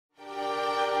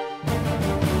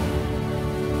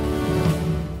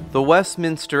The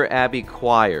Westminster Abbey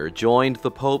Choir joined the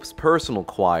Pope's personal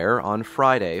choir on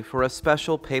Friday for a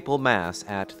special papal mass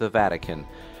at the Vatican.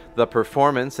 The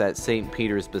performance at St.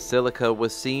 Peter's Basilica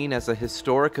was seen as a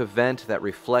historic event that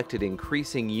reflected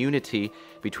increasing unity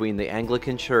between the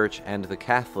Anglican Church and the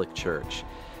Catholic Church.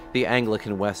 The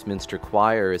Anglican Westminster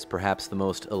Choir is perhaps the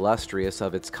most illustrious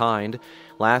of its kind.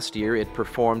 Last year, it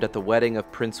performed at the wedding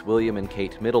of Prince William and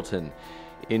Kate Middleton.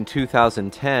 In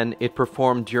 2010, it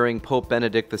performed during Pope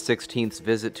Benedict XVI's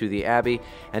visit to the Abbey,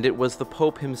 and it was the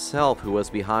Pope himself who was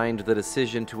behind the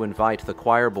decision to invite the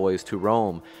choirboys to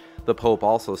Rome. The Pope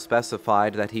also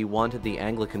specified that he wanted the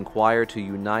Anglican choir to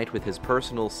unite with his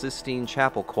personal Sistine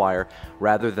Chapel Choir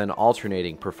rather than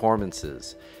alternating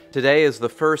performances. Today is the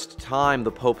first time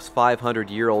the Pope's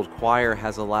 500-year-old choir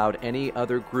has allowed any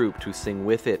other group to sing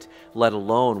with it, let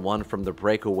alone one from the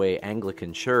breakaway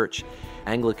Anglican Church.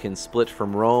 Anglicans split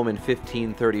from Rome in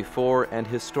 1534 and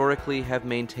historically have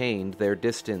maintained their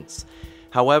distance.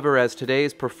 However, as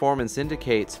today's performance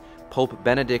indicates, Pope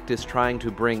Benedict is trying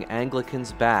to bring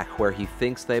Anglicans back where he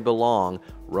thinks they belong,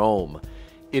 Rome.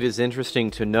 It is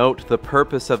interesting to note the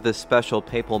purpose of this special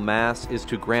papal mass is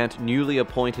to grant newly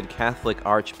appointed Catholic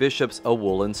archbishops a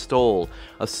woolen stole,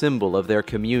 a symbol of their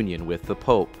communion with the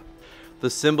Pope. The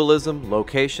symbolism,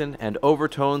 location, and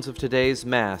overtones of today's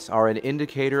Mass are an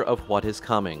indicator of what is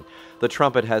coming. The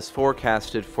trumpet has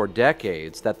forecasted for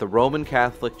decades that the Roman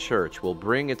Catholic Church will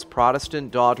bring its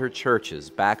Protestant daughter churches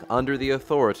back under the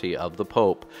authority of the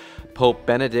Pope. Pope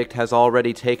Benedict has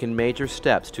already taken major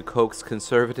steps to coax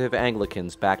conservative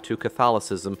Anglicans back to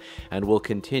Catholicism and will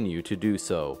continue to do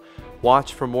so.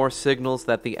 Watch for more signals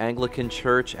that the Anglican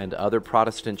Church and other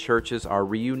Protestant churches are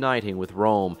reuniting with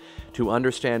Rome. To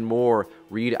understand more,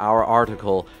 read our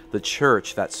article, "The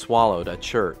Church That Swallowed a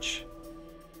Church."